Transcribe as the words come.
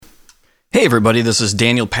Hey everybody, this is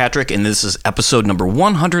Daniel Patrick, and this is episode number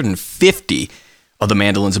 150 of the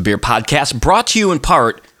Mandolins and Beer podcast, brought to you in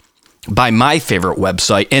part by my favorite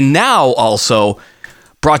website, and now also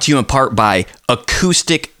brought to you in part by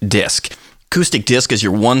Acoustic Disc. Acoustic Disc is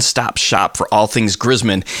your one-stop shop for all things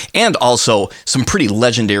Grisman, and also some pretty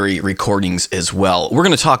legendary recordings as well. We're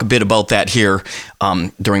going to talk a bit about that here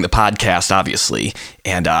during the podcast, obviously,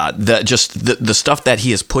 and the stuff that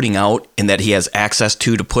he is putting out and that he has access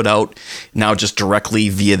to put out now just directly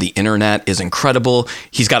via the internet is incredible.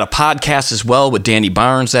 He's got a podcast as well with Danny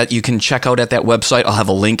Barnes that you can check out at that website. I'll have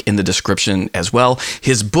a link in the description as well.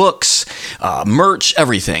 His books, merch,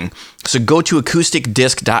 everything. So go to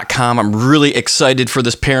acousticdisc.com. I'm really excited for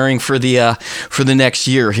this pairing for the next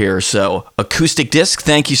year here. So Acoustic Disc,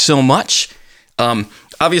 thank you so much.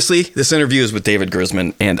 Obviously, this interview is with David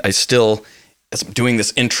Grisman, and as I'm doing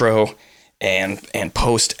this intro and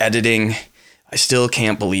post editing, I still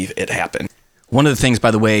can't believe it happened. One of the things, by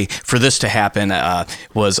the way, for this to happen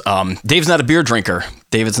was Dave's not a beer drinker.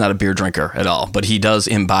 David's not a beer drinker at all, but he does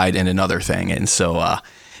imbibe in another thing, and so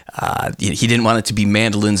he didn't want it to be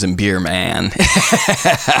mandolins and beer, man.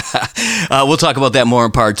 We'll talk about that more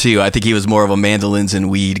in part two. I think he was more of a mandolins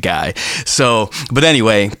and weed guy. So, but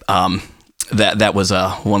anyway, that was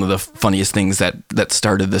one of the funniest things that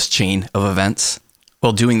started this chain of events.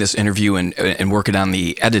 While doing this interview and working on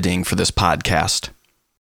the editing for this podcast,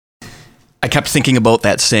 I kept thinking about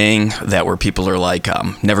that saying that where people are like,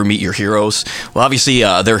 never meet your heroes. Well, obviously,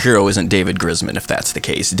 their hero isn't David Grisman, if that's the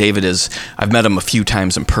case. David is, I've met him a few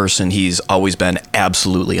times in person. He's always been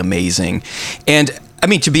absolutely amazing. And, I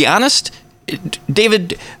mean, to be honest,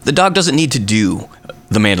 David, the Dawg doesn't need to do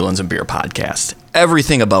the Mandolins and Beer podcast.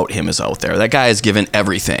 Everything about him is out there. That guy has given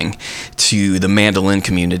everything to the mandolin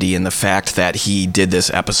community, and the fact that he did this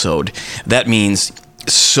episode, that means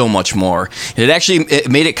so much more. And it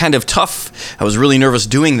made it kind of tough. I was really nervous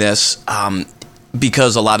doing this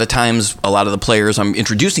because a lot of times, a lot of the players I'm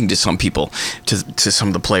introducing to some people, to some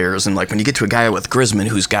of the players, and like when you get to a guy with Grisman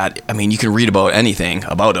who's got, I mean, you can read about anything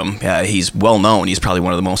about him. He's well known. He's probably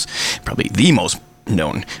probably the most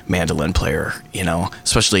known mandolin player,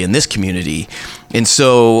 especially in this community. And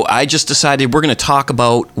so I just decided we're going to talk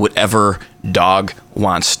about whatever Dawg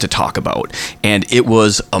wants to talk about. And it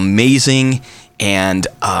was amazing. And,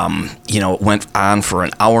 it went on for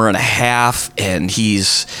an hour and a half, and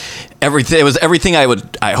it was everything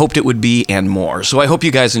I hoped it would be and more. So I hope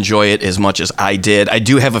you guys enjoy it as much as I did. I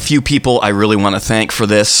do have a few people I really want to thank for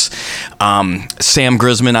this. Sam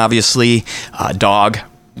Grisman, obviously, Dawg,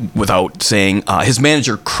 without saying, his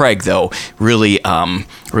manager, Craig, though, really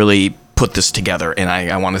put this together, and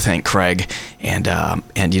I want to thank Craig and all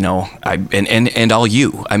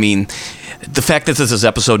you. I mean, the fact that this is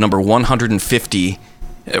episode number 150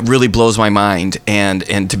 really blows my mind,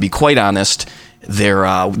 and to be quite honest,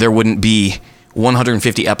 there wouldn't be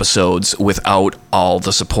 150 episodes without all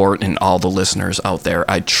the support and all the listeners out there.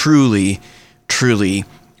 I truly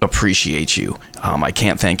appreciate you. I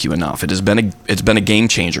can't thank you enough. It's been a game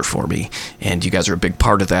changer for me, and you guys are a big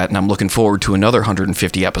part of that, and I'm looking forward to another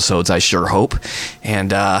 150 episodes, I sure hope. And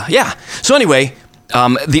so anyway,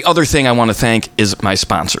 the other thing I want to thank is my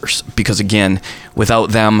sponsors, because again, without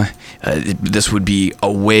them, this would be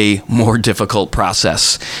a way more difficult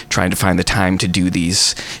process trying to find the time to do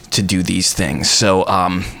these things. So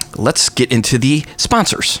let's get into the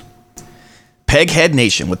sponsors. Peghead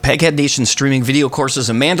Nation. With Peghead Nation streaming video courses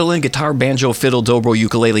in mandolin, guitar, banjo, fiddle, dobro,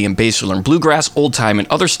 ukulele, and bass, you'll learn bluegrass, old time, and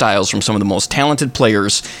other styles from some of the most talented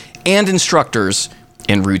players and instructors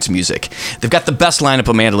in roots music. They've got the best lineup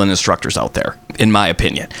of mandolin instructors out there, in my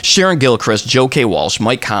opinion. Sharon Gilchrist, Joe K. Walsh,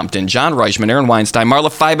 Mike Compton, John Reichman, Aaron Weinstein, Marla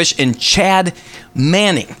Fibish, and Chad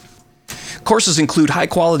Manning. Courses include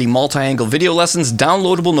high-quality multi-angle video lessons,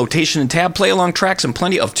 downloadable notation and tab play-along tracks, and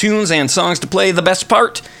plenty of tunes and songs to play. The best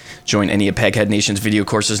part? Join any of Peghead Nation's video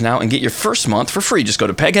courses now and get your first month for free. Just go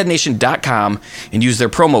to pegheadnation.com and use their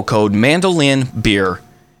promo code MandolinBeer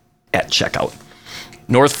at checkout.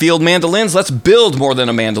 Northfield Mandolins, let's build more than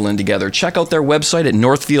a mandolin together. Check out their website at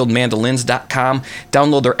northfieldmandolins.com.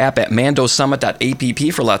 Download their app at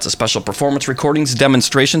mandosummit.app for lots of special performance recordings,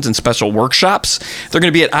 demonstrations, and special workshops. They're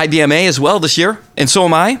going to be at IBMA as well this year, and so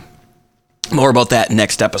am I. More about that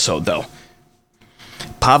next episode, though.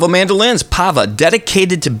 Pava Mandolins. Pava,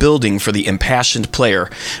 dedicated to building for the impassioned player.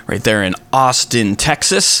 Right there in Austin,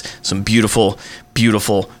 Texas. Some beautiful,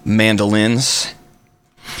 beautiful mandolins.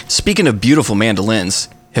 Speaking of beautiful mandolins,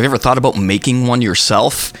 have you ever thought about making one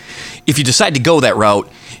yourself? If you decide to go that route,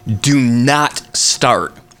 do not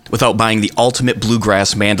start without buying the Ultimate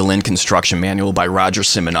Bluegrass Mandolin Construction Manual by Roger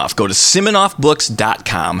Siminoff. Go to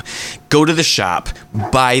SiminoffBooks.com, go to the shop,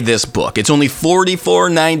 buy this book. It's only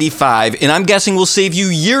 $44.95, and I'm guessing will save you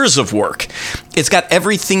years of work. It's got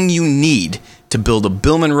everything you need to build a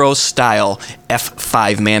Bill Monroe-style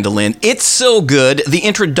F5 mandolin. It's so good, the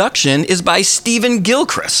introduction is by Stephen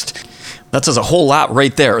Gilchrist. That says a whole lot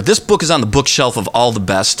right there. This book is on the bookshelf of all the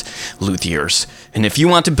best luthiers. And if you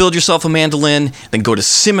want to build yourself a mandolin, then go to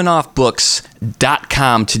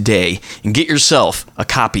SiminoffBooks.com today and get yourself a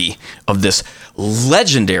copy of this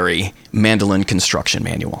legendary mandolin construction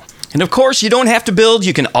manual. And of course, you don't have to build,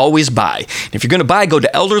 you can always buy. And if you're going to buy, go to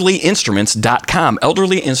ElderlyInstruments.com.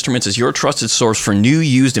 Elderly Instruments is your trusted source for new,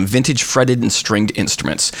 used, and vintage fretted and stringed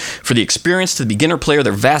instruments. For the experienced to the beginner player,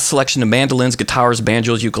 their vast selection of mandolins, guitars,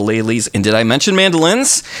 banjos, ukuleles, and did I mention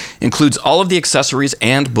mandolins? Includes all of the accessories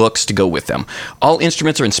and books to go with them. All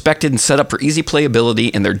instruments are inspected and set up for easy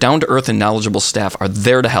playability, and their down-to-earth and knowledgeable staff are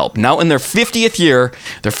there to help. Now in their 50th year,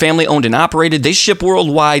 they're family-owned and operated. They ship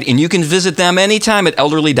worldwide, and you can visit them anytime at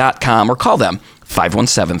elderly.com. Or call them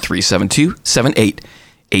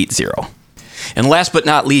 517-372-7880. And last but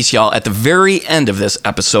not least, y'all, at the very end of this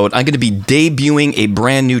episode, I'm going to be debuting a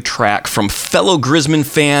brand new track from fellow Grisman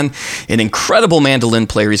fan, an incredible mandolin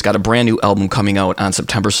player. He's got a brand new album coming out on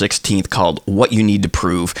September 16th called What You Need to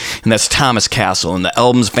Prove, and that's Thomas Castle, and the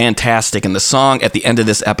album's fantastic, and the song at the end of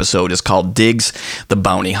this episode is called Diggs the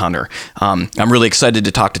Bounty Hunter. I'm really excited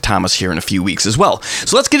to talk to Thomas here in a few weeks as well.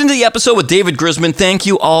 So let's get into the episode with David Grisman. Thank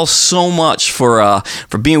you all so much for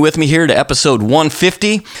being with me here to episode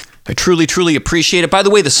 150. I truly, truly appreciate it. By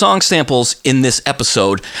the way, the song samples in this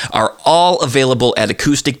episode are all available at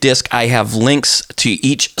Acoustic Disc. I have links to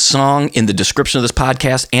each song in the description of this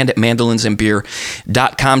podcast and at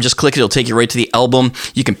mandolinsandbeer.com. Just click it. It'll take you right to the album.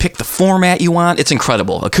 You can pick the format you want. It's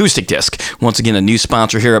incredible. Acoustic Disc. Once again, a new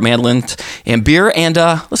sponsor here at Mandolins and Beer. And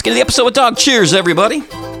let's get to the episode with Dawg. Cheers, everybody.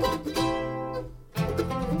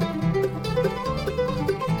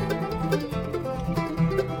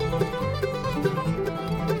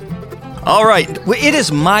 All right, it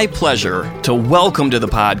is my pleasure to welcome to the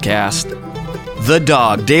podcast the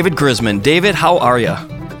Dawg, David Grisman. David, how are you?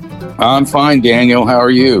 I'm fine, Daniel. How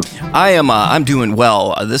are you? I'm doing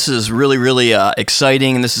well. This is really, really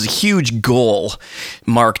exciting, and this is a huge goal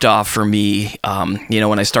marked off for me.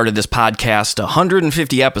 When I started this podcast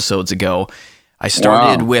 150 episodes ago, I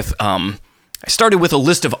started with a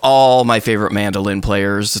list of all my favorite mandolin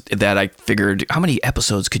players that I figured, how many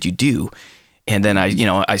episodes could you do? And then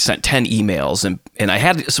I sent 10 emails and I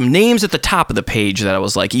had some names at the top of the page that I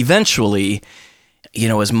was like, eventually,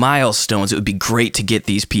 as milestones, it would be great to get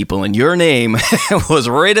these people. And your name was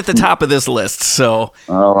right at the top of this list. So,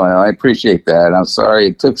 I appreciate that. I'm sorry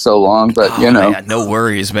it took so long, but Man, no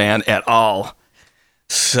worries, man, at all.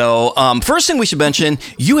 So, first thing we should mention,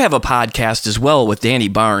 you have a podcast as well with Danny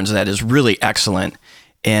Barnes that is really excellent.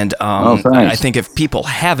 And I think if people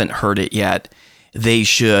haven't heard it yet, they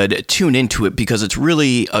should tune into it because it's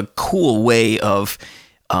really a cool way of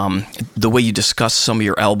the way you discuss some of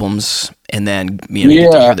your albums and then you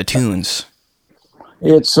get to hear the tunes.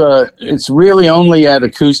 It's really only at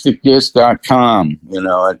acousticdisc.com.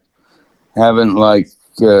 I haven't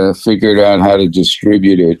figured out how to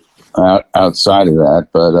distribute it outside of that,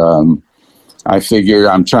 but I figured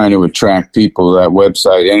I'm trying to attract people to that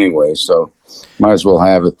website anyway, so might as well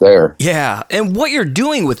have it there. Yeah, and what you're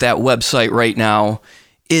doing with that website right now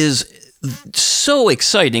is so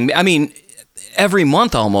exciting. I mean, every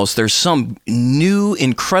month almost, there's some new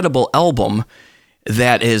incredible album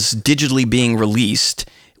that is digitally being released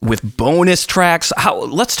with bonus tracks.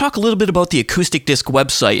 Let's talk a little bit about the Acoustic Disc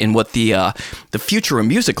website and what the future of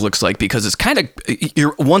music looks like, because it's kind of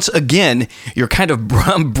you're kind of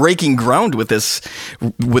breaking ground with this,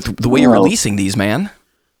 with the way you're releasing these, man.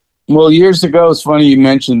 Well, years ago, it's funny you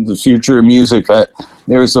mentioned the future of music.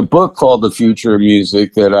 There was a book called The Future of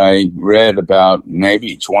Music that I read about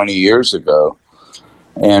maybe 20 years ago,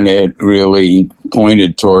 and it really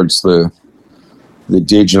pointed towards the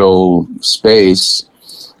digital space,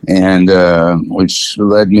 and which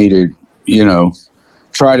led me to,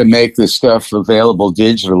 try to make this stuff available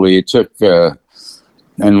digitally. It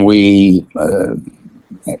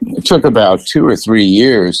took about 2 or 3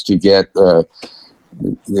 years to get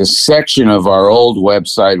this section of our old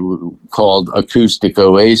website called Acoustic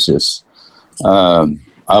Oasis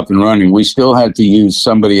up and running. We still had to use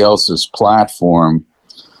somebody else's platform,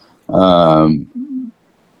 a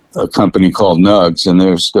company called Nugs, and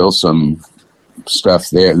there's still some stuff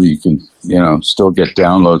there that you can, still get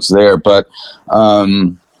downloads there. But,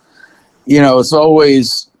 it's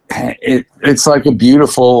always, it's like a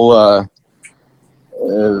beautiful,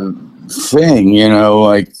 thing,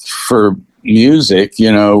 like for music,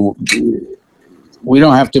 we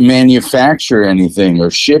don't have to manufacture anything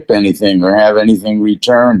or ship anything or have anything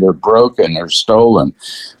returned or broken or stolen,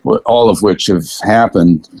 all of which have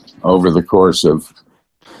happened over the course of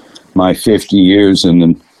my 50 years in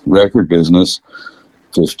the record business,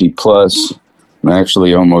 50 plus,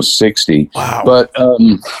 actually almost 60. Wow. But,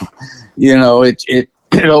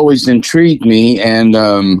 it always intrigued me, and,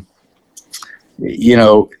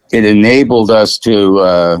 it enabled us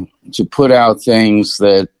to put out things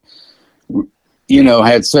that,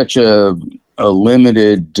 had such a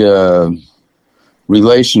limited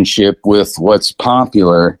relationship with what's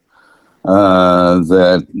popular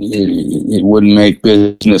that it wouldn't make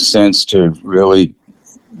business sense to really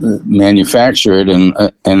manufacture it. And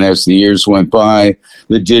as the years went by,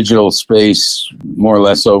 the digital space more or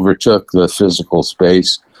less overtook the physical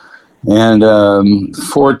space. And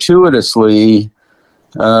fortuitously,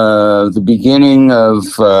 the beginning of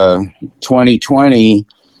 2020,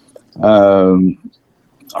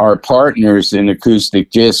 our partners in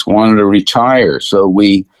Acoustic Disc wanted to retire. So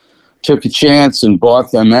we took a chance and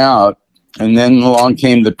bought them out. And then along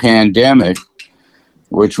came the pandemic,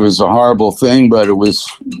 which was a horrible thing, but it was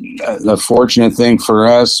a fortunate thing for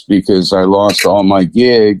us because I lost all my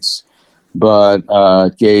gigs, but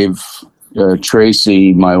gave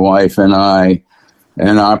Tracy, my wife, and I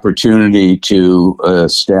an opportunity to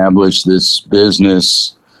establish this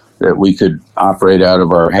business that we could operate out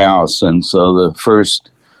of our house. And so the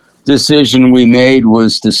first decision we made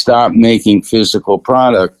was to stop making physical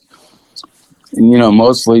product,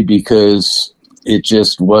 mostly because it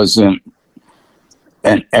just wasn't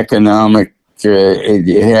an economic,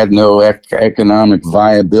 it had no economic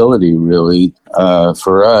viability really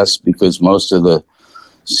for us, because most of the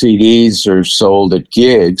CDs are sold at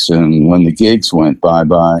gigs, and when the gigs went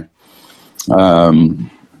bye-bye,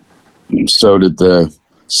 so did the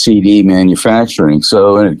CD manufacturing.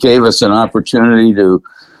 So it gave us an opportunity to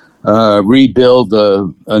rebuild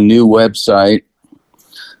a new website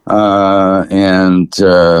and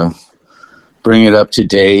bring it up to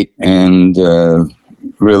date and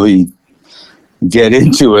really get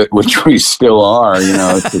into it, which we still are.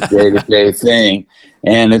 It's a day-to-day thing.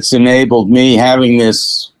 And it's enabled me having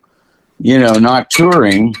this, not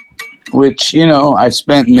touring, which, I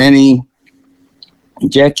spent many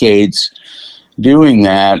decades doing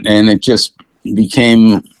that, and it just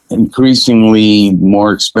became increasingly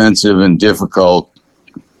more expensive and difficult.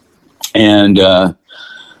 And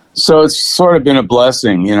so it's sort of been a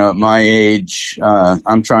blessing. At my age,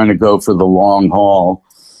 I'm trying to go for the long haul.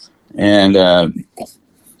 And,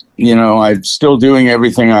 I'm still doing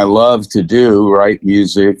everything I love to do, write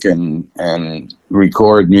music and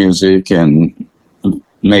record music and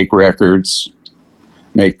make records.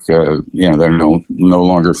 They're no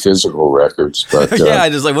longer physical records, but yeah,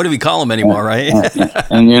 just like, what do we call them anymore, right?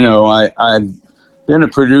 and I've been a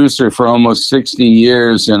producer for almost 60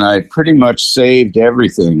 years, and I pretty much saved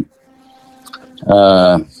everything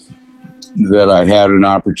that I had an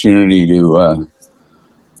opportunity to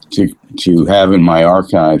have in my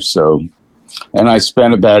archive. So, and I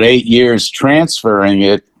spent about 8 years transferring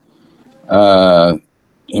it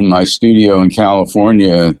in my studio in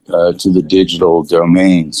California to the digital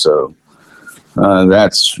domain. So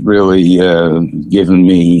that's really given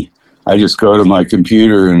me, I just go to my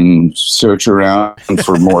computer and search around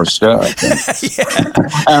for more stuff.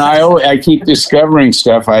 And I keep discovering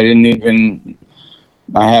stuff I hadn't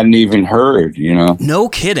even heard, No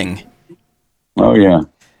kidding. Oh yeah.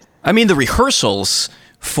 I mean, the rehearsals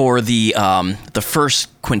for the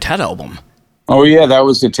first quintet album. Oh yeah, that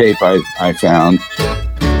was the tape I found.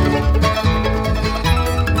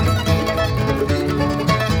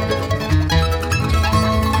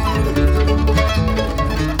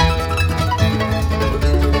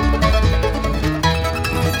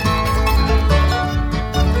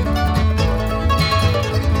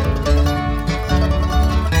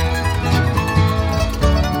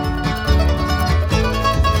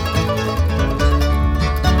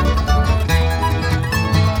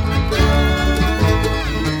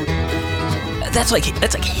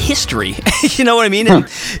 That's like history. You know what I mean?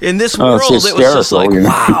 In this world, it was just like,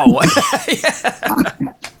 wow.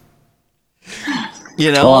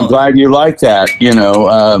 Well, I'm glad you like that.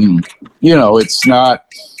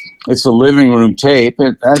 It's a living room tape.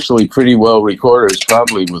 It's actually pretty well recorded. It's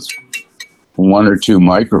probably with one or two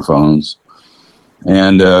microphones.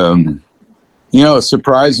 And, it's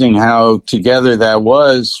surprising how together that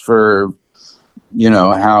was for,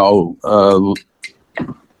 how,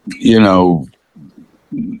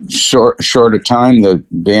 short a time the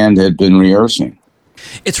band had been rehearsing.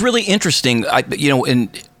 It's really interesting.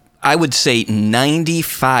 And I would say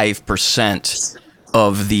 95%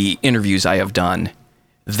 of the interviews I have done,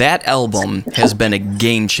 that album has been a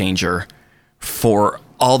game changer for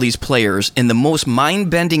all these players. And the most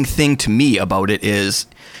mind-bending thing to me about it is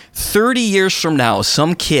 30 years from now,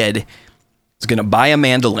 some kid is going to buy a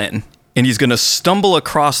mandolin and he's going to stumble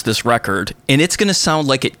across this record and it's going to sound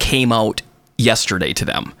like it came out yesterday to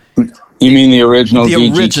them. You mean the original? The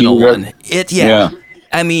DGT original record? one. Yeah.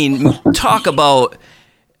 I mean, talk about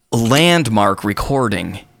landmark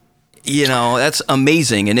recording. That's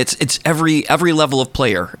amazing. And it's every level of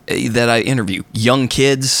player that I interview. Young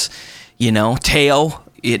kids,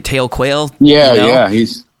 Teo Quayle. Yeah,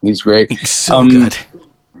 he's great. He's so good.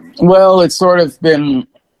 Well, it's sort of been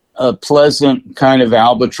a pleasant kind of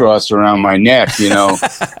albatross around my neck,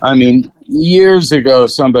 I mean, years ago,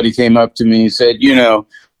 somebody came up to me and said,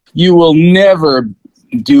 you will never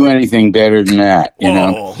do anything better than that,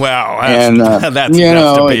 Oh, wow. That's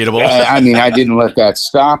debatable. I mean, I didn't let that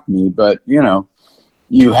stop me, but, you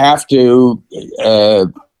have to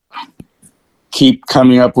keep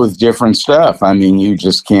coming up with different stuff. I mean, you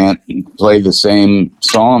just can't play the same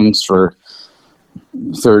songs for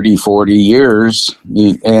 30, 40 years.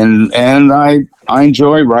 And I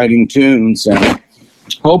enjoy writing tunes, and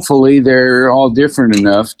hopefully they're all different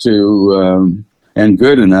enough to, and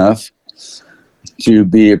good enough to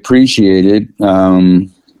be appreciated. But,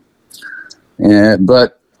 I'm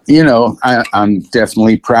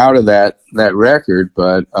definitely proud of that record,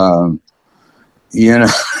 but, a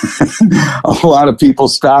lot of people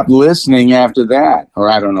stopped listening after that, or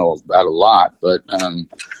I don't know about a lot, but,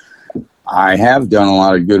 I have done a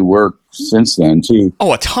lot of good work since then too.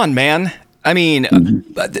 Oh, a ton, man. I mean,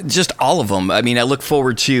 just all of them. I mean, I look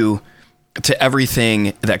forward to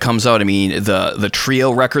everything that comes out. I mean, the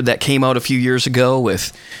trio record that came out a few years ago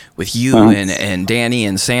with you and Danny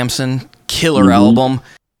and Samson, killer album.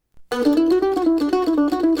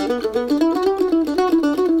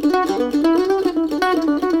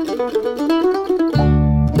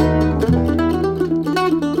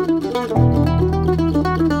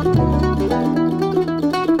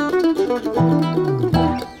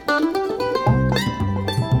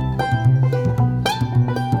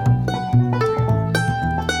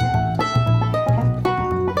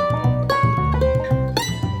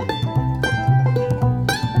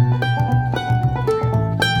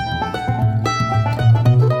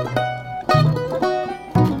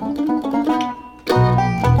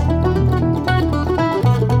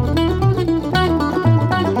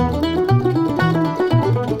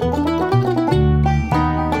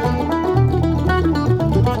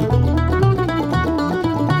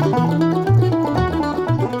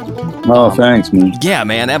 Oh, thanks, man. Yeah,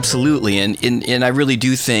 man, absolutely. And I really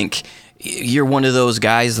do think you're one of those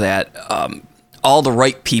guys that all the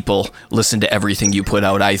right people listen to everything you put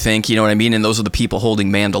out, I think. You know what I mean? And those are the people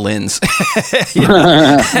holding mandolins.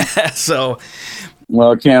 So,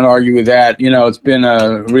 well, I can't argue with that. It's been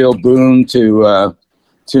a real boon to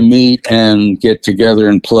meet and get together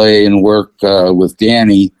and play and work with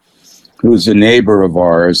Danny, who's a neighbor of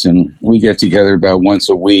ours. And we get together about once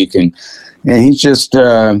a week. And he's just...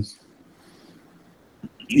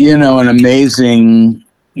 an amazing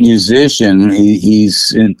musician.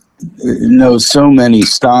 He's knows so many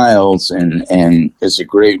styles and is a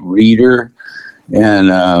great reader,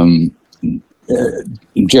 and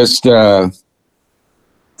just a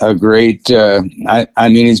great. I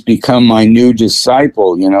mean, he's become my new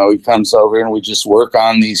disciple. He comes over and we just work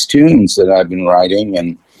on these tunes that I've been writing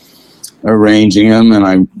and arranging them, and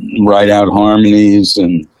I write out harmonies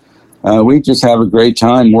and. We just have a great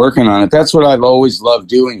time working on it. That's what I've always loved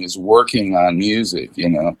doing, is working on music,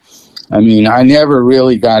 I mean, I never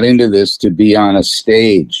really got into this to be on a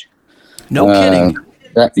stage. No kidding.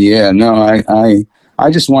 I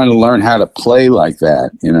just wanted to learn how to play like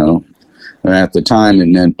that, at the time,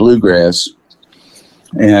 and then bluegrass.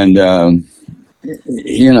 And,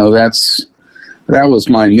 that was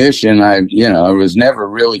my mission. I was never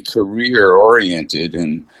really career oriented,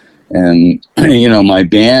 and my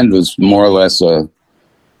band was more or less a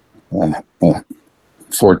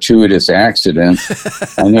fortuitous accident.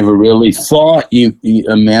 I never really thought a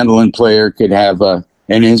mandolin player could have an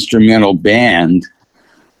instrumental band,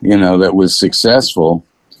 that was successful.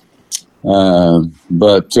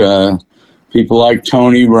 But people like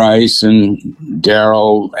Tony Rice and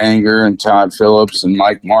Daryl Anger and Todd Phillips and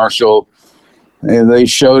Mike Marshall, they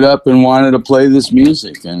showed up and wanted to play this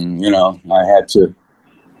music, and I had to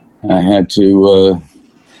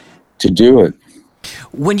do it.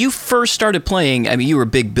 When you first started playing, I mean, you were a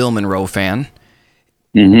big Bill Monroe fan.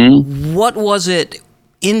 Mm-hmm. What was it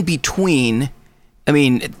in between I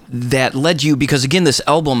mean, that led you, because again, this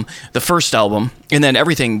album, the first album, and then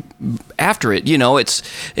everything after it,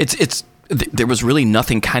 there was really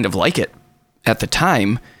nothing kind of like it at the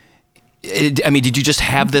time. Did you just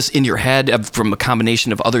have this in your head from a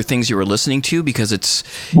combination of other things you were listening to? Because it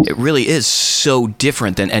really is so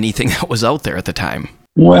different than anything that was out there at the time.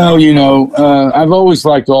 Well, I've always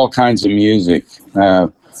liked all kinds of music.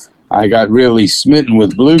 I got really smitten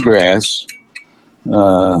with bluegrass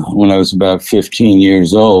when I was about 15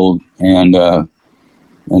 years old, and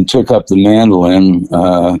took up the mandolin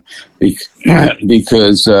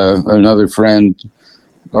because another friend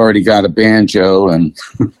already got a banjo, and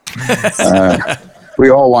we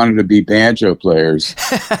all wanted to be banjo players.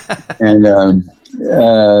 And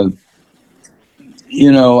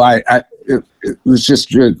it was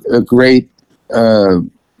just a great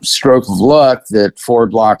stroke of luck that 4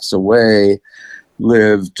 blocks away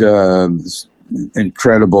lived this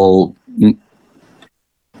incredible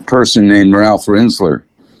person named Ralph Rinsler,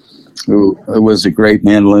 who was a great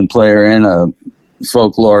mandolin player and a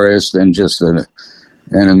folklorist and just an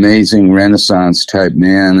amazing Renaissance type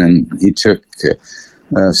man. And he took 3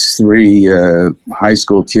 high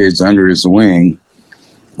school kids under his wing,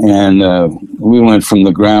 and we went from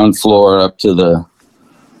the ground floor up to the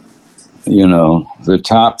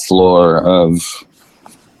top floor of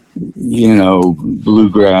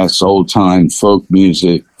bluegrass, old time folk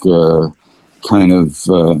music kind of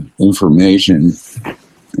information.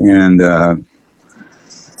 And but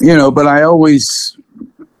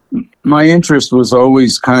my interest was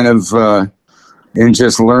always kind of in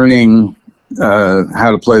just learning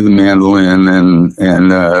how to play the mandolin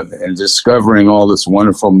and discovering all this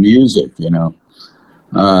wonderful music.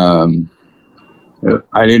 I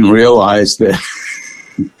didn't realize that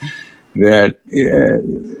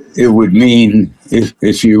it would mean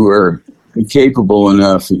if you were capable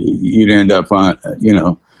enough, you'd end up on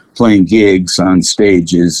playing gigs on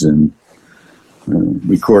stages and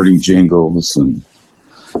recording jingles and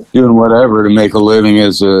doing whatever to make a living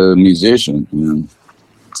as a musician,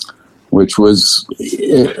 which was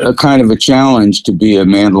a kind of a challenge to be a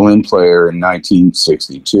mandolin player in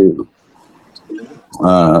 1962.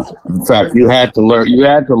 In fact, you had to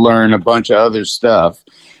learn a bunch of other stuff.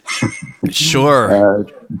 Sure.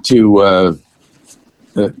 To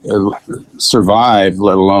survive,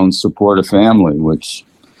 let alone support a family, which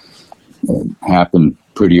happened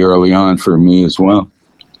pretty early on for me as well.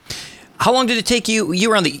 How long did it take you?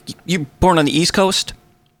 You were born on the East Coast?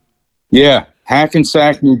 Yeah,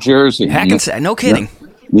 Hackensack, New Jersey. Hackensack, no kidding.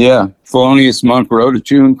 Yeah, Thelonious Monk wrote a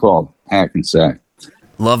tune called Hackensack.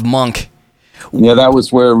 Love Monk. Yeah, that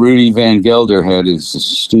was where Rudy Van Gelder had his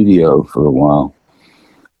studio for a while.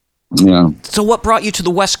 Yeah. So what brought you to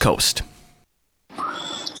the West Coast?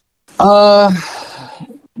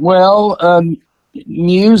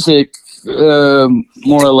 Music,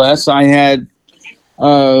 more or less. I had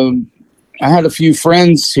a few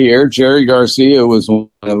friends here. Jerry Garcia was one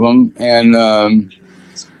of them. And,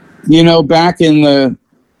 back in the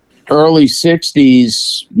early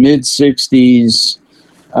 60s, mid 60s,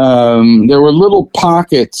 there were little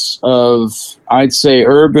pockets of, I'd say,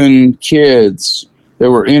 urban kids that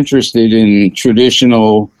were interested in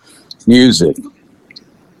traditional music.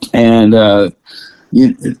 And I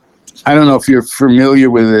don't know if you're familiar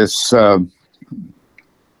with this.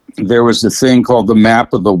 There was a thing called the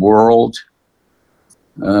Map of the World.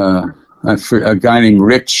 A guy named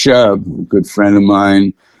Rick Shub, a good friend of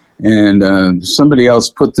mine, and somebody else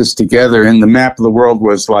put this together. And the Map of the World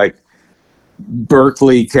was like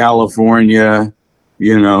Berkeley, California,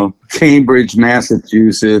 Cambridge,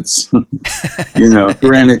 Massachusetts,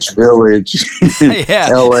 Greenwich Village,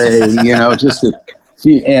 LA,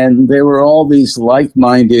 and there were all these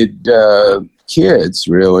like-minded kids,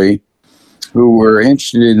 really, who were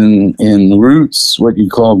interested in roots, what you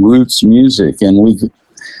call roots music. And we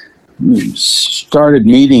started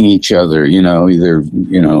meeting each other, either,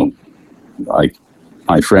 like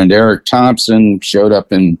my friend Eric Thompson showed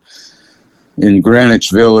up in Greenwich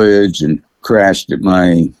Village and crashed at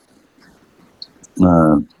my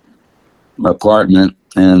apartment,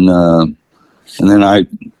 and then I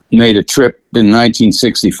made a trip in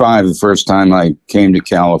 1965, the first time I came to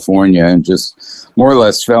California, and just more or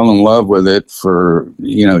less fell in love with it for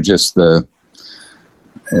just the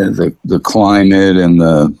climate and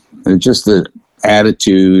just the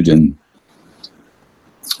attitude, and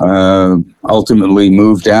ultimately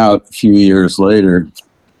moved out a few years later.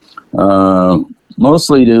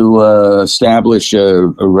 Mostly to establish a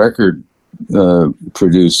record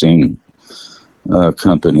producing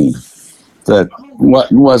company that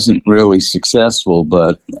wasn't really successful,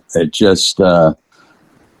 but it just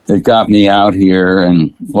that got me out here.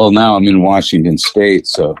 And well, now I'm in Washington State,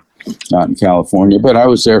 so not in California, but I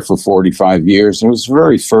was there for 45 years. It was a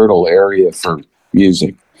very fertile area for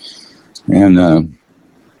music. And,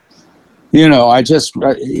 I just,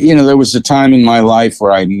 there was a time in my life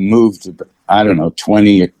where I moved,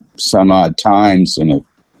 20 some odd times in a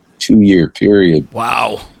 2-year period.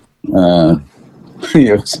 Wow.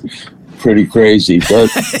 It was pretty crazy, but,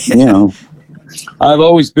 I've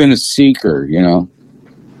always been a seeker,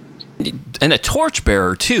 And a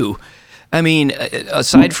torchbearer, too. I mean,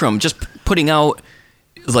 aside from just putting out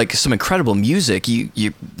like some incredible music,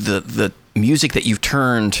 the music that you've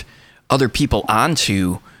turned other people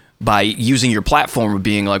onto by using your platform of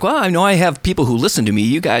being like, well, I know I have people who listen to me.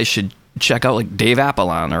 You guys should check out like Dave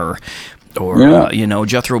Apollon or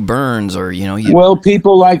Jethro Burns or, Well,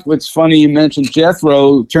 people like, what's funny, you mentioned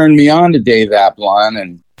Jethro turned me on to Dave Apollon,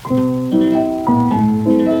 and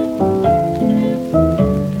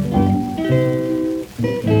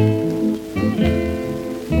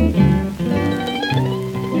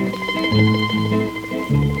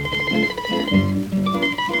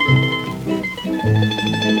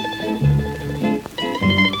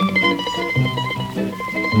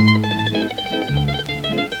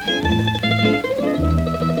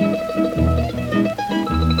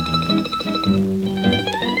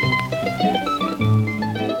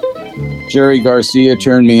Jerry Garcia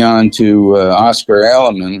turned me on to Oscar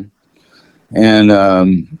Alleman. And,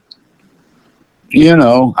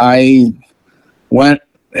 I went,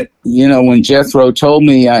 when Jethro told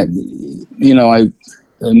me, I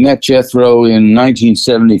met Jethro in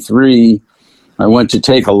 1973. I went to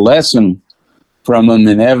take a lesson from him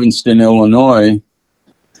in Evanston, Illinois.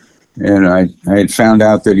 And I had found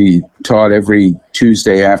out that he taught every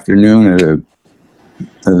Tuesday afternoon at a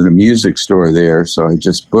music store there. So I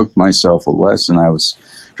just booked myself a lesson. I was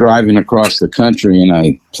driving across the country and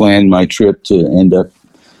I planned my trip to end up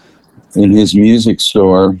in his music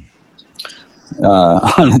store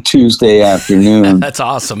on a Tuesday afternoon. That's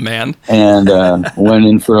awesome, man. And went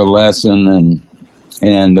in for a lesson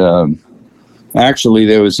and actually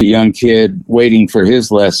there was a young kid waiting for his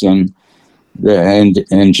lesson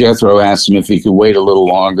and Jethro asked him if he could wait a little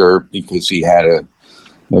longer because he had a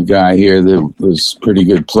guy here that was a pretty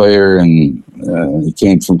good player, and he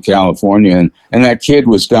came from California, and that kid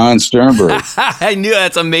was Don Sternberg. I knew.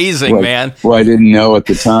 That's amazing, man. Well, I didn't know at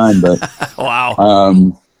the time, but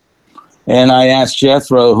wow. And I asked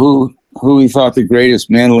Jethro who he thought the greatest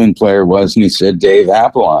mandolin player was, and he said Dave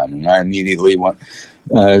Apollon, and I immediately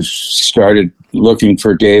started looking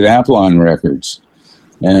for Dave Apollon records.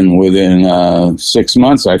 And within 6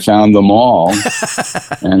 months, I found them all.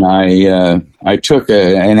 And I took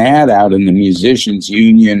an ad out in the Musicians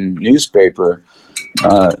Union newspaper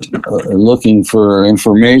looking for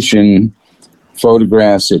information,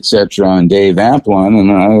 photographs, etc. on Dave Apollon.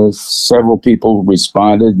 And several people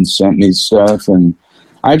responded and sent me stuff. And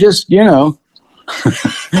I just,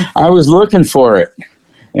 I was looking for it.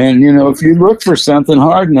 And, if you look for something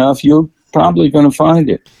hard enough, you're probably going to find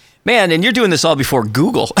it. Man, and you're doing this all before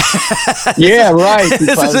Google. Yeah, right.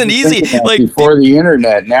 This isn't easy. Before the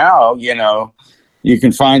internet. Now, you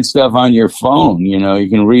can find stuff on your phone. You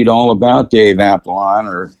can read all about Dave Apollon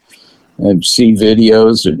or see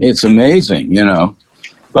videos. It's amazing,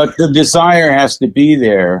 But the desire has to be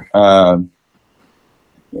there.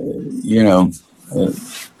 You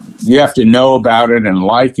have to know about it and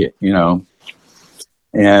like it,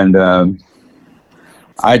 And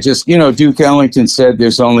I just, Duke Ellington said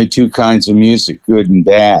there's only two kinds of music, good and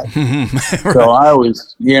bad. Right. So I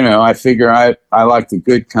always, I figure I like the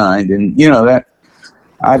good kind. And, that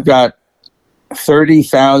I've got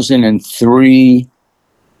 30,003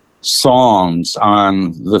 songs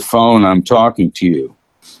on the phone I'm talking to you,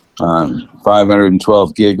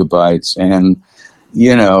 512 gigabytes. And,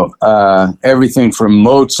 everything from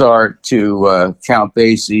Mozart to Count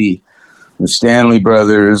Basie, the Stanley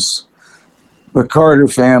Brothers, the Carter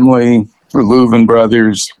family, the Louvin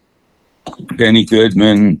brothers, Benny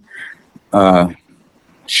Goodman,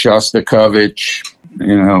 Shostakovich,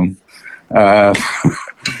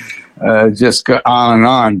 just go on and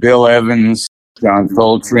on. Bill Evans, John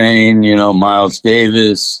Coltrane, Miles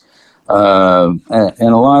Davis, and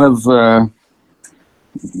a lot of,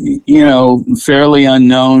 fairly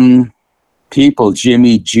unknown people,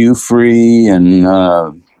 Jimmy Giuffre and,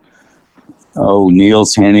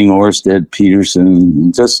 Niels Henning, Orsted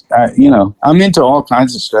Peterson, just, I'm into all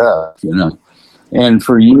kinds of stuff, and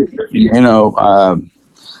for you,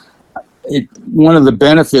 one of the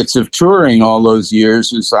benefits of touring all those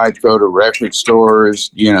years is I'd go to record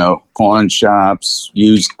stores, pawn shops,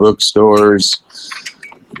 used bookstores,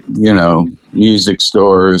 music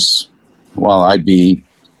stores while I'd be,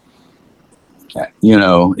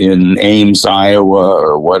 in Ames, Iowa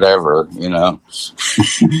or whatever, and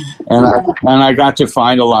I got to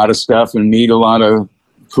find a lot of stuff and meet a lot of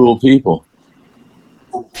cool people.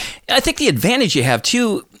 I think the advantage you have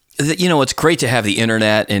too, that, it's great to have the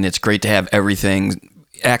internet and it's great to have everything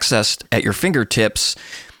accessed at your fingertips.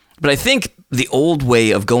 But I think the old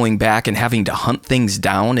way of going back and having to hunt things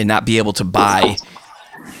down and not be able to buy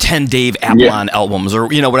 10 Dave Applon albums,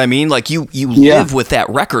 or you know what I mean? Like you live with that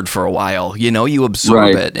record for a while, you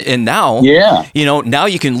absorb it. And now, now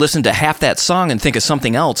you can listen to half that song and think of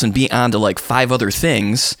something else and be on to like 5 other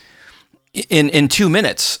things in 2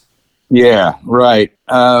 minutes. Yeah, right.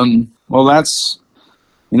 Well, that's,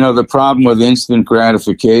 the problem with instant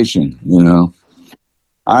gratification,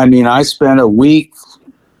 I mean, I spent a week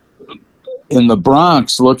in the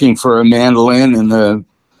Bronx looking for a mandolin in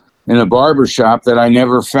a barber shop that I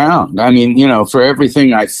never found. I mean, for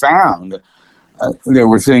everything I found, there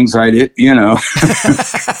were things I did,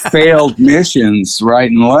 failed missions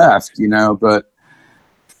right and left, but,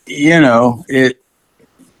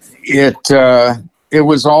 it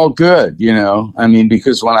was all good, I mean,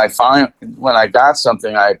 because when I got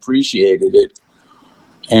something, I appreciated it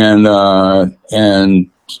and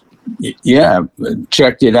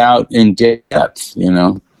checked it out in depth,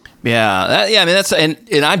 Yeah, I mean that's and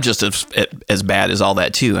I'm just as bad as all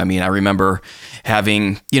that too. I mean, I remember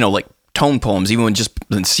having like tone poems even when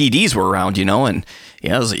CDs were around, and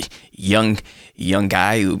I was a young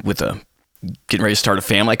guy with getting ready to start a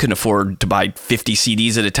family. I couldn't afford to buy 50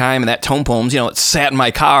 CDs at a time, and that tone poems, it sat in my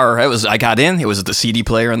car. I got in, it was the CD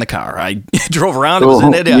player in the car. I drove around, it was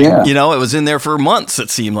in it. It was in there for months. It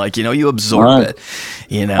seemed like you absorb it.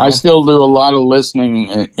 I still do a lot of listening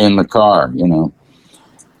in the car. When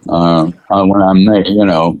I'm there,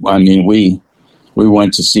 I mean, we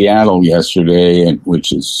went to Seattle yesterday,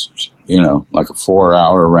 which is, like a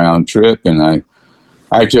 4-hour round trip. And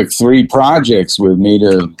I took 3 projects with me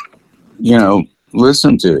to,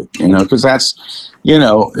 listen to, cause that's,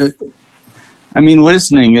 I mean,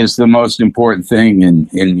 listening is the most important thing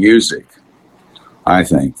in music, I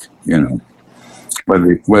think,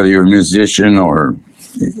 whether you're a musician or,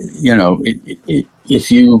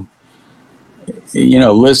 if you,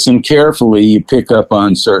 listen carefully, you pick up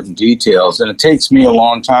on certain details, and it takes me a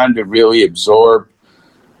long time to really absorb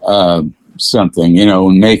something.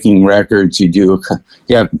 When making records, you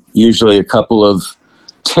have usually a couple of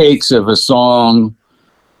takes of a song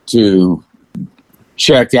to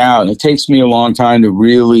check out. It takes me a long time to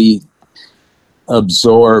really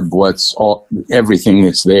absorb everything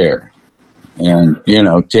that's there. And,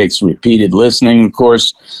 it takes repeated listening. Of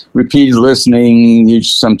course, repeated listening,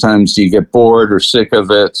 sometimes you get bored or sick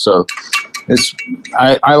of it. So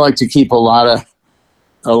I like to keep a lot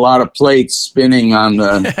of plates spinning on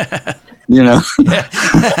the,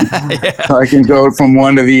 so I can go from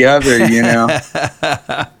one to the other,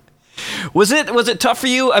 Was it tough for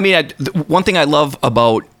you? I mean, one thing I love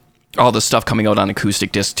about all the stuff coming out on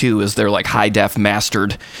acoustic disc too is they're like high def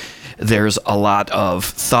mastered. There's a lot of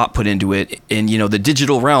thought put into it. And, the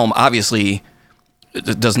digital realm obviously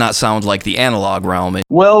does not sound like the analog realm.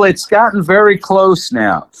 Well, it's gotten very close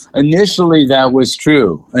now. Initially, that was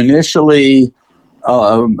true. Initially,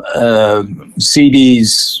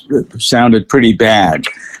 CDs sounded pretty bad.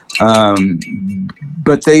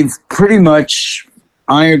 But they've pretty much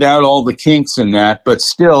ironed out all the kinks in that. But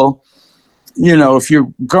still, if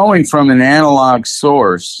you're going from an analog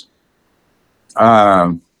source,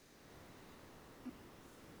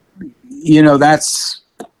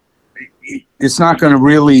 it's not going to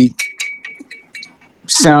really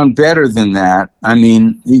sound better than that. I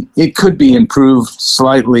mean, it could be improved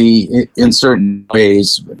slightly in certain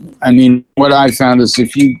ways. I mean, what I found is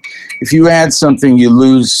if you add something, you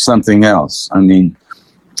lose something else. I mean,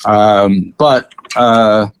 but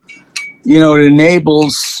it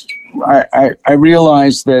enables. I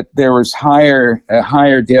realized that there was a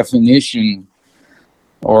higher definition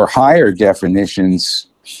or higher definitions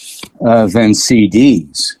than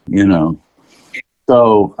CDs,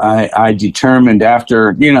 So I determined after,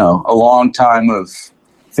 a long time of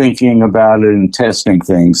thinking about it and testing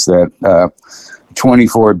things that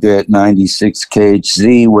 24-bit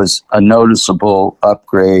 96KHZ was a noticeable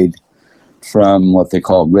upgrade from what they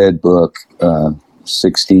call Red Book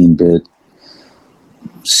 16-bit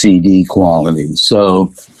CD quality.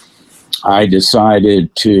 So I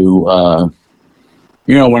decided to,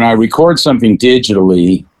 when I record something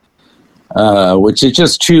digitally, which is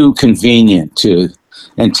just too convenient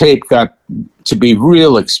and tape got to be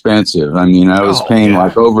real expensive. I mean, I was paying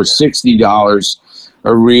like over $60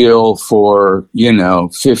 a reel for,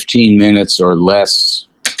 15 minutes or less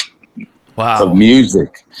of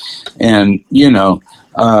music. And, and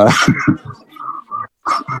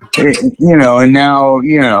now,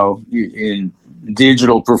 in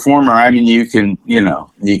digital performer, I mean, you can,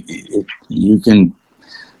 you can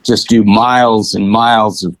just do miles and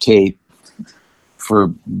miles of tape for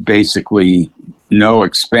basically no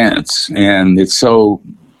expense. And it's so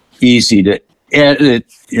easy to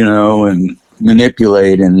edit, and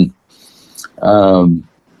manipulate. And,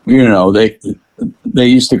 they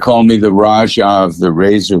used to call me the Raja of the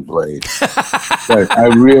razor blade. But I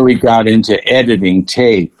really got into editing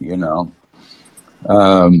tape, which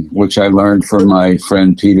I learned from my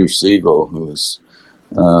friend Peter Siegel, who was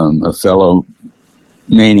a fellow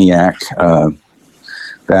maniac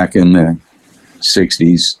back in the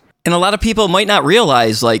 60s. And a lot of people might not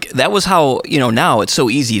realize, like, that was how, now it's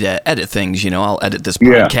so easy to edit things. I'll edit this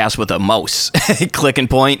podcast with a mouse, click and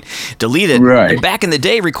point, delete it. Right. And back in the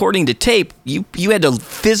day, recording to tape, you had to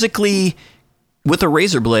physically, with a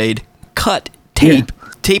razor blade, cut tape,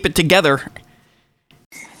 tape it together.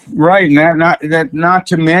 Right, and not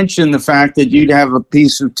to mention the fact that you'd have a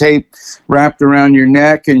piece of tape wrapped around your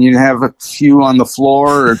neck, and you'd have a few on the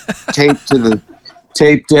floor or taped to the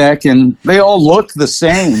tape deck, and they all look the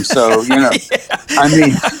same. So, I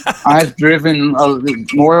mean, I've driven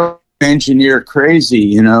more engineer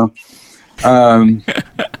crazy,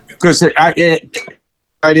 because I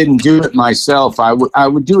didn't do it myself. I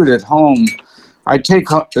would do it at home. I'd take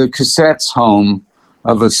cassettes home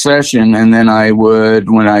of a session, and then I would,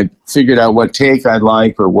 when I figured out what take I'd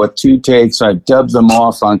like or what two takes, I'd dub them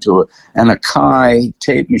off onto an Akai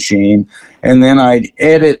tape machine, and then I'd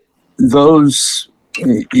edit those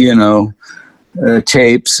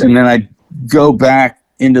tapes, and then I'd go back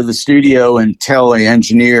into the studio and tell the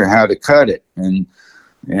engineer how to cut it. And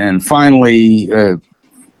finally, an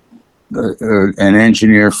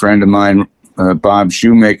engineer friend of mine, Bob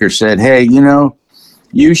Shoemaker, said, "Hey,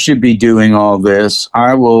 you should be doing all this.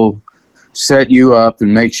 I will set you up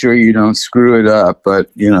and make sure you don't screw it up." But,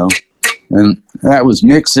 and that was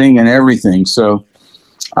mixing and everything. So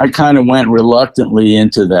I kind of went reluctantly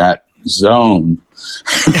into that zone.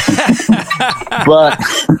 But,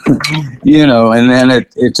 and then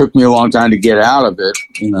it took me a long time to get out of it,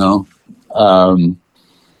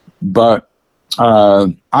 but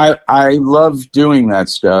I love doing that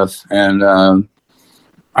stuff. And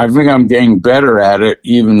I think I'm getting better at it,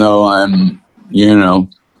 even though I'm, an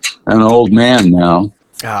old man now.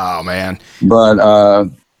 Oh, man. But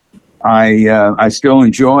I still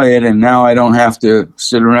enjoy it, and now I don't have to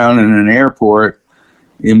sit around in an airport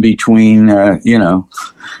in between, while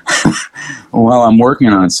I'm working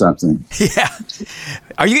on something. Yeah.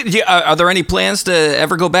 Are there any plans to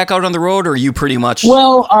ever go back out on the road, or are you pretty much?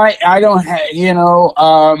 Well, I don't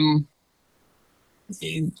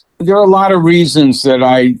there are a lot of reasons that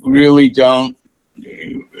I really don't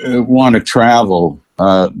want to travel,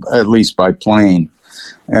 at least by plane.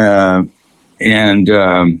 Never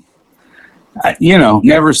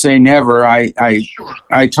say never.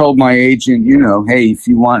 I told my agent, hey, if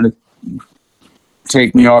you want to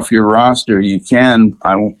take me off your roster, you can.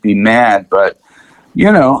 I won't be mad. But,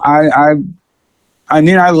 I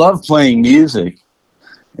love playing music.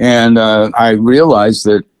 And I realize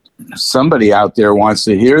that somebody out there wants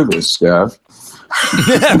to hear this stuff.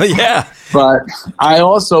 Yeah. But I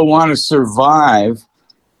also want to survive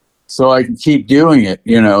so I can keep doing it,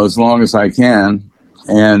 as long as I can.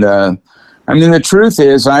 And, the truth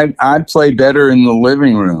is, I play better in the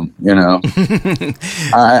living room,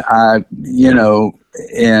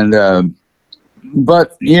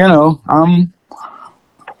 but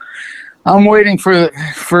I'm waiting for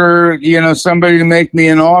somebody to make me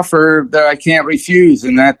an offer that I can't refuse,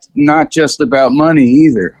 and that's not just about money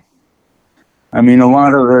either. A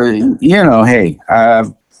lot of the,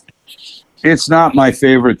 it's not my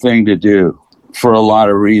favorite thing to do for a lot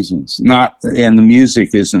of reasons. And the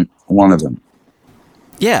music isn't one of them.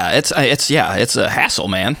 Yeah, it's a hassle,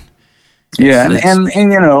 man. And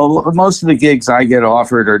most of the gigs I get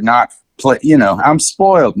offered are not I'm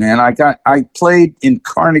spoiled, man. I played in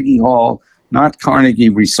Carnegie Hall, not Carnegie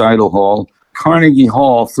Recital Hall, Carnegie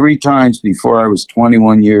Hall 3 times before I was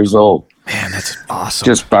 21 years old. Man, that's awesome.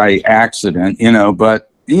 Just by accident,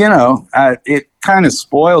 but it kind of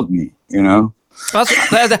spoiled me, I don't know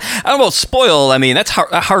about spoil. That's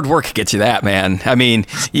hard work gets you that, man.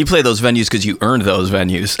 You play those venues because you earned those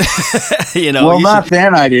venues. Well,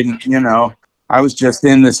 then I didn't, I was just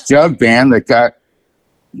in this jug band that got,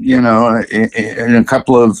 in a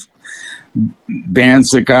couple of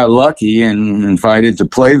bands that got lucky and invited to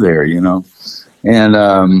play there,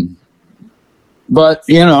 and but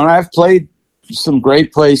and I've played some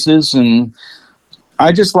great places, and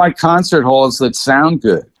I just like concert halls that sound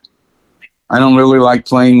good. I don't really like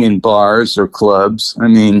playing in bars or clubs. I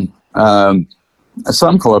mean,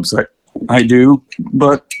 some clubs I do,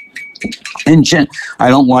 but I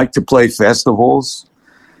don't like to play festivals.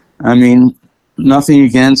 I mean, nothing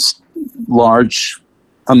against large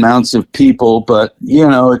amounts of people, but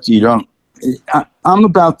I'm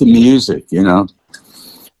about the music,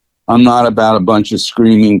 I'm not about a bunch of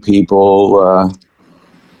screaming people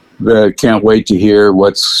that can't wait to hear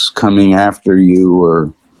what's coming after you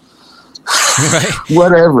or right.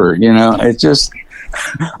 Whatever, it just,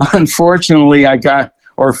 fortunately I got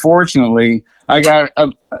a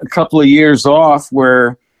couple of years off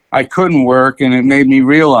where I couldn't work, and it made me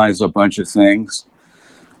realize a bunch of things.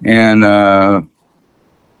 And I'm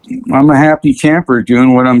a happy camper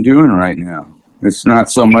doing what I'm doing right now. It's not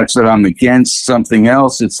so much that I'm against something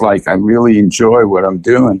else. It's like I really enjoy what I'm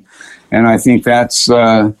doing. And I think that's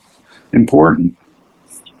important.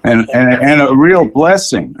 And a real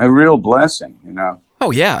blessing, Oh,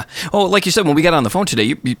 yeah. Oh, like you said, when we got on the phone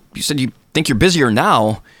today, you said you think you're busier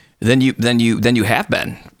now than you have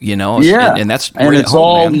been, Yeah. And that's and it's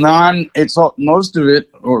all most of it,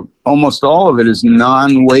 or almost all of it, is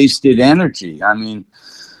non-wasted energy. I mean,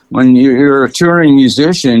 when you're a touring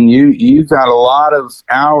musician, you got a lot of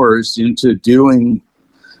hours into doing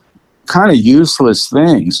kind of useless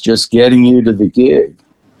things, just getting you to the gig.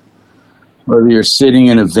 Whether you're sitting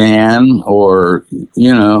in a van or,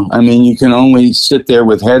 you can only sit there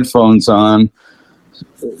with headphones on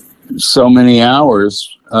so many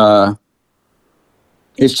hours.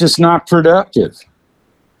 It's just not productive.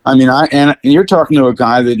 I mean, and you're talking to a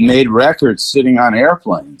guy that made records sitting on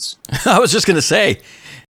airplanes. I was just going to say.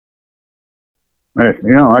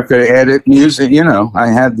 I could edit music, I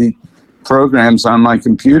had the programs on my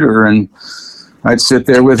computer, and I'd sit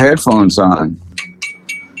there with headphones on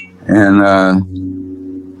and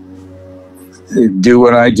do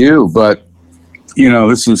what I do. But,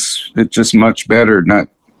 it's just much better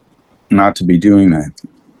not to be doing that.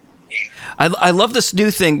 I love this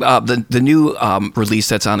new thing, the new release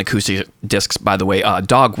that's on acoustic discs, by the way,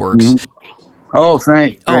 Dawg works. Mm-hmm. Oh,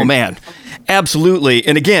 thanks. Oh, man. Absolutely.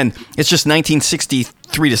 And again, it's just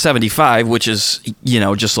 1963 to 75, which is,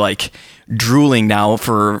 just like drooling now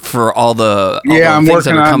for all the I'm things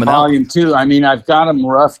working that are on coming volume out. 2. I mean, I've got them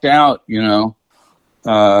roughed out,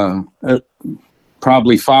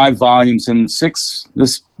 probably 5 volumes, and 6.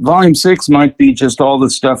 This volume 6 might be just all the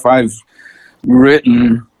stuff I've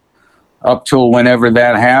written up till whenever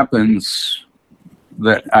that happens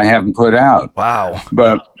that I haven't put out. Wow.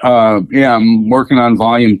 But I'm working on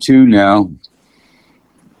volume 2 now,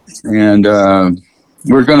 and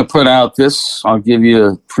we're going to put out this. I'll give you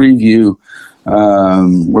a preview.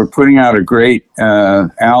 We're putting out a great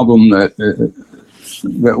album that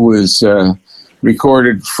was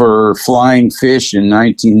recorded for Flying Fish in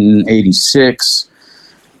 1986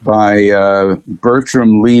 by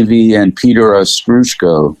Bertram Levy and Peter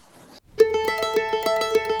Ostrushko.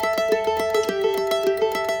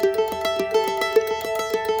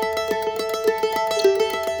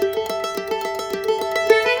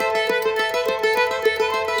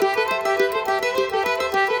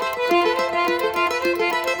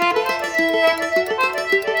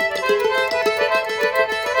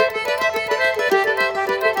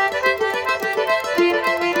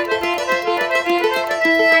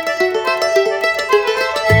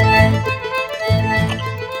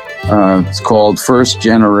 It's called First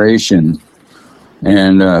Generation,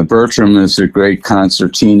 and Bertram is a great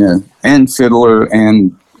concertina and fiddler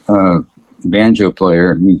and banjo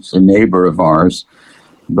player. He's a neighbor of ours,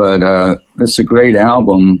 but it's a great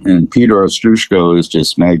album, and Peter Ostrushko is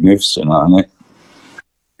just magnificent on it.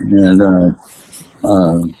 And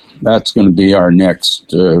that's going to be our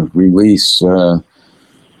next release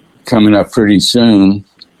coming up pretty soon.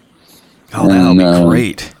 Oh, that'll be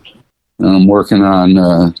great. I'm working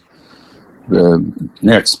on the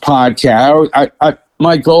next podcast.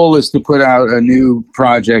 My goal is to put out a new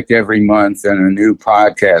project every month and a new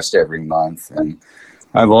podcast every month. And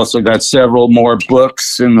I've also got several more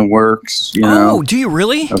books in the works, Oh, do you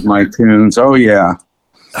really? of my tunes. Oh, yeah.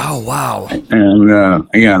 Oh, wow. And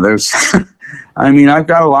there's, I've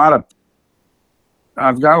got a lot of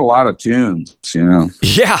tunes,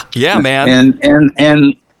 Yeah, man.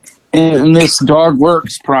 And this Dawg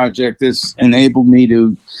Works project has enabled me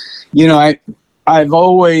to, I've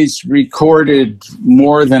always recorded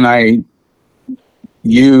more than I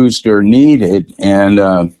used or needed, and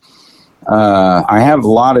I have a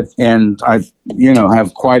lot of, and I,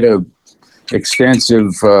 have quite a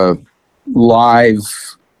extensive live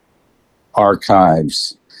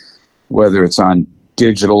archives, whether it's on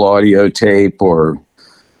digital audio tape or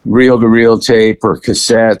reel-to-reel tape or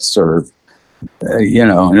cassettes or,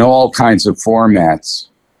 in all kinds of formats.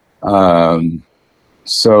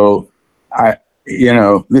 So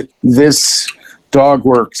this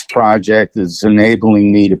Dogworks project is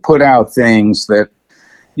enabling me to put out things that,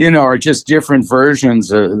 are just different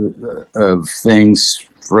versions of things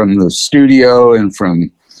from the studio and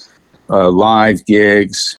from live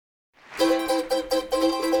gigs.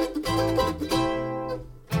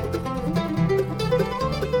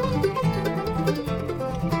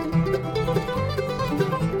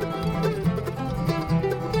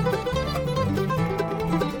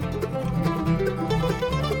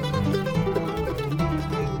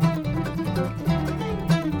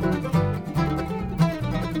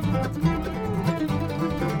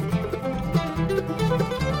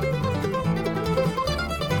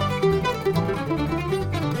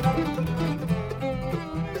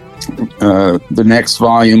 The next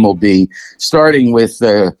volume will be starting with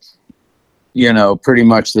pretty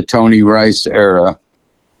much the Tony Rice era.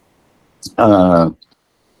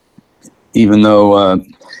 Even though,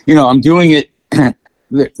 I'm doing it,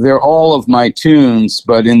 they're all of my tunes,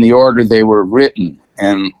 but in the order they were written.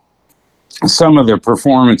 And some of their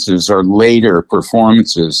performances are later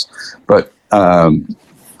performances. But,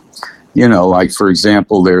 like, for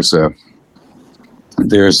example, there's a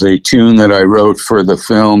tune that I wrote for the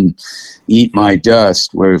film Eat My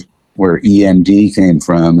Dust, where EMD came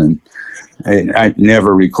from, and I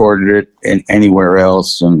never recorded it anywhere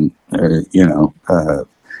else. And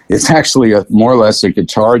it's actually more or less a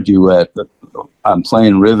guitar duet that I'm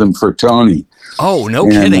playing rhythm for Tony. Oh, no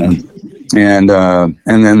kidding! And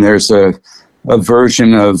then there's a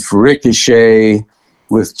version of Ricochet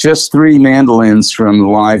with just 3 mandolins from the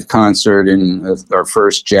live concert in our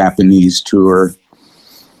first Japanese tour.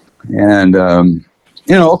 And,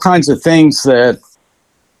 all kinds of things that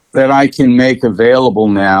I can make available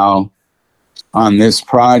now on this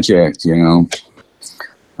project,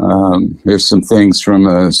 There's some things from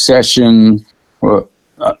a session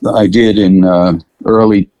I did in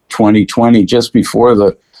early 2020, just before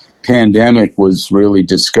the pandemic was really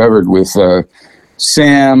discovered, with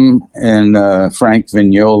Sam and Frank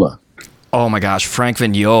Vignola. Oh my gosh, Frank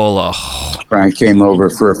Vignola. Frank came over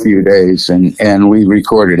for a few days, and we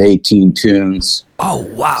recorded 18 tunes. Oh,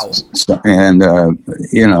 wow. And, I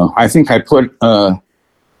think I put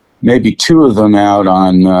maybe 2 of them out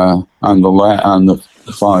on the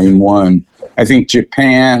volume 1. I think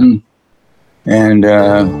Japan and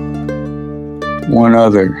one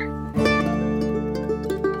other.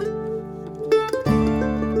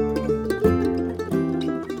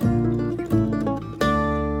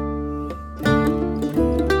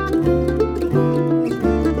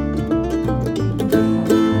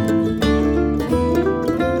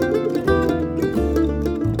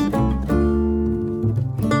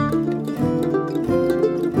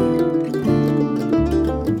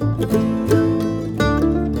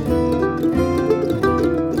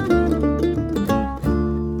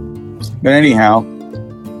 But anyhow,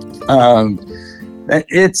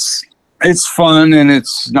 it's fun and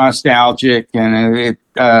it's nostalgic, and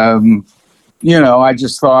I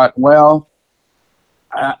just thought, well,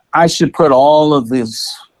 I should put all of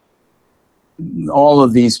these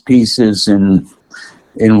pieces in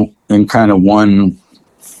kind of one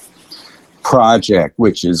project,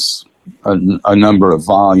 which is a number of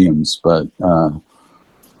volumes, but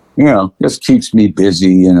just keeps me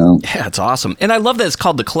busy, Yeah, it's awesome. And I love that it's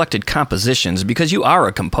called The Collected Compositions, because you are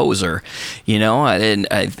a composer, and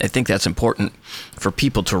I think that's important for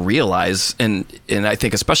people to realize. And I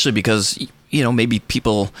think especially because, maybe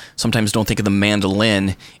people sometimes don't think of the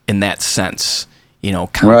mandolin in that sense,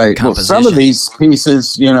 right. Well, some of these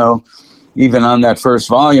pieces, even on that first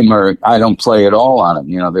volume, I don't play at all on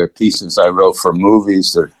them. They're pieces I wrote for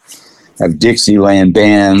movies that have Dixieland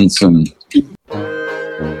bands and...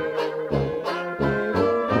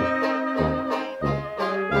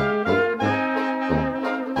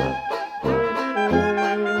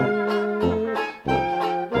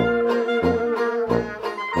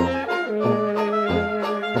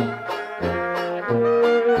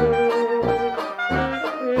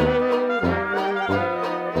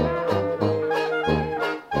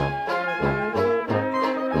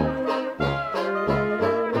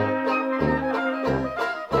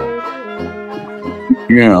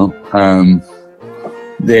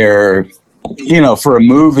 they're, for a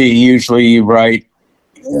movie, usually you write,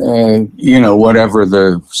 whatever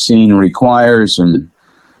the scene requires. And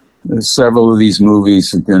several of these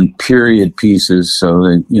movies have been period pieces. So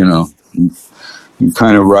that, you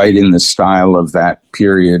kind of write in the style of that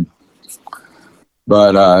period.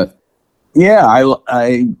 But yeah,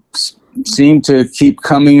 I seem to keep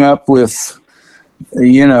coming up with,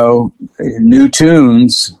 new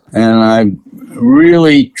tunes, and I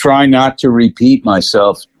really try not to repeat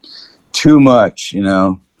myself too much.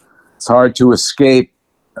 It's hard to escape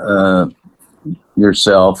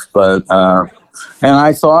yourself, but and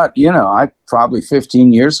I thought, I probably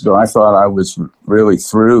 15 years ago, I thought I was really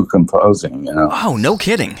through composing. Oh, no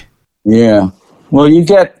kidding. Yeah. Well, you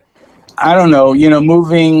get, I don't know,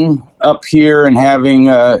 moving up here and having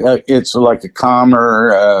it's like a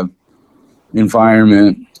calmer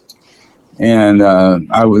environment. And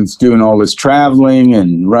I was doing all this traveling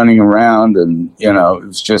and running around, and, it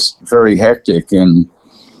was just very hectic. And,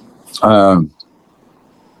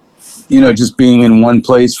 just being in one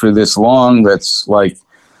place for this long, that's like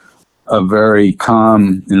a very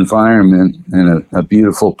calm environment and a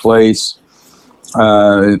beautiful place.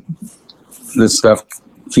 This stuff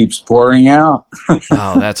keeps pouring out.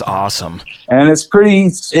 Oh, that's awesome. And it's pretty,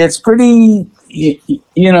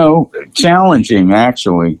 challenging,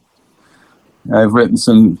 actually. I've written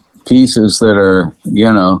some pieces that are,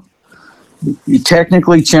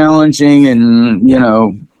 technically challenging.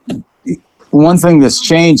 And, one thing that's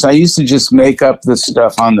changed, I used to just make up this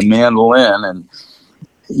stuff on the mandolin and,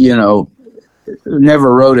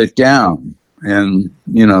 never wrote it down. And,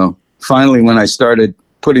 finally, when I started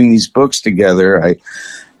putting these books together,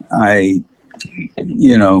 I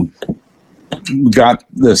got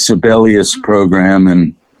the Sibelius program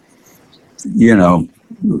and,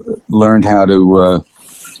 learned how to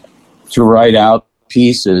write out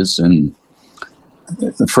pieces. And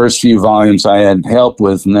the first few volumes I had help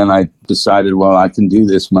with, and then I decided, well, I can do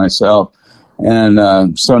this myself.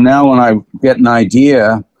 And so now when I get an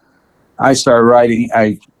idea, I start writing.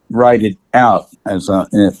 I write it out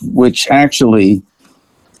which actually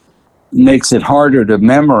makes it harder to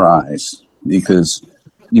memorize, because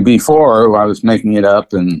before I was making it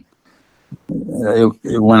up, and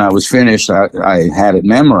when I was finished, I had it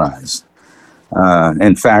memorized.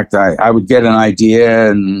 In fact, I would get an idea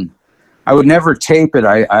and I would never tape it.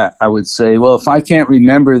 I would say, well, if I can't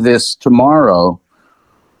remember this tomorrow,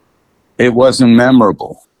 it wasn't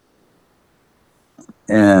memorable.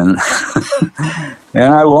 And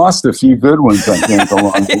and I lost a few good ones, I think,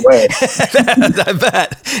 along the way. I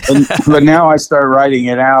bet. But now I start writing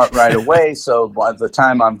it out right away. So by the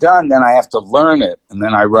time I'm done, then I have to learn it. And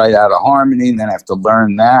then I write out a harmony, and then I have to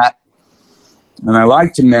learn that. And I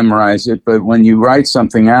like to memorize it, but when you write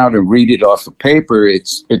something out and read it off of paper, it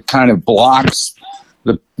kind of blocks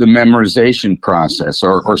the memorization process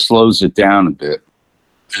or slows it down a bit.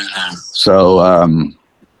 So,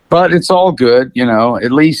 but it's all good,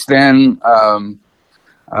 at least then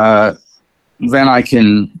I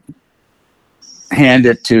can hand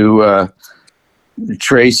it to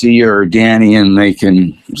Tracy or Danny, and they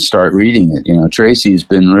can start reading it. Tracy's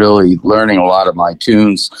been really learning a lot of my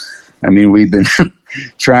tunes. I mean, we've been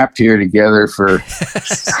trapped here together for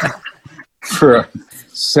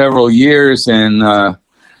several years, and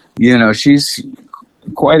she's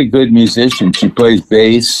quite a good musician. She plays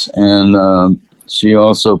bass, and she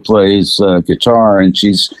also plays guitar. And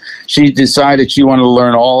she decided she wanted to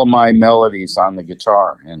learn all of my melodies on the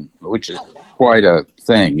guitar, and which is quite a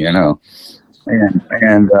thing,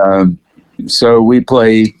 And so we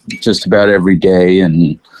play just about every day,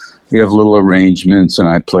 and we have little arrangements, and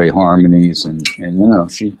I play harmonies, and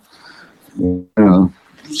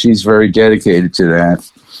she's very dedicated to that.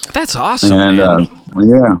 That's awesome. And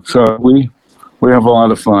so we have a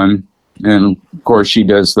lot of fun, and of course she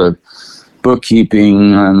does the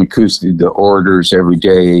bookkeeping on acoustic, the orders every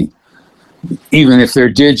day. Even if they're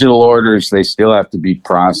digital orders, they still have to be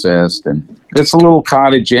processed, and it's a little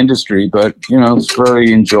cottage industry, but it's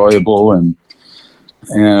very enjoyable, and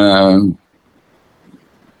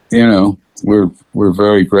we're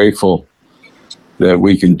very grateful that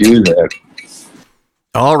we can do that.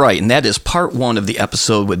 All right, and that is part one of the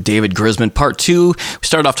episode with David Grisman. Part two, we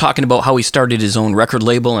started off talking about how he started his own record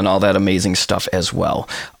label and all that amazing stuff as well.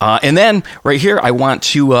 And then right here, I want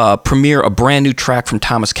to premiere a brand new track from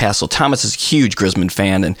Thomas Castle. Thomas is a huge Grisman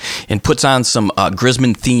fan and puts on some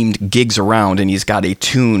Grisman-themed gigs around, and he's got a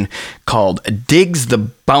tune called Diggs the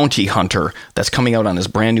Bounty Hunter that's coming out on his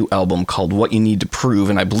brand new album called What You Need to Prove,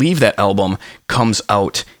 and I believe that album comes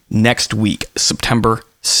out next week, September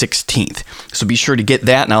 16th. So be sure to get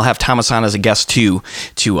that, and I'll have Thomas on as a guest too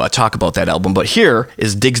to talk about that album. But here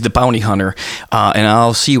is Diggs the Bounty Hunter, and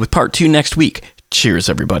I'll see you with part two next week. Cheers,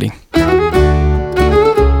 everybody.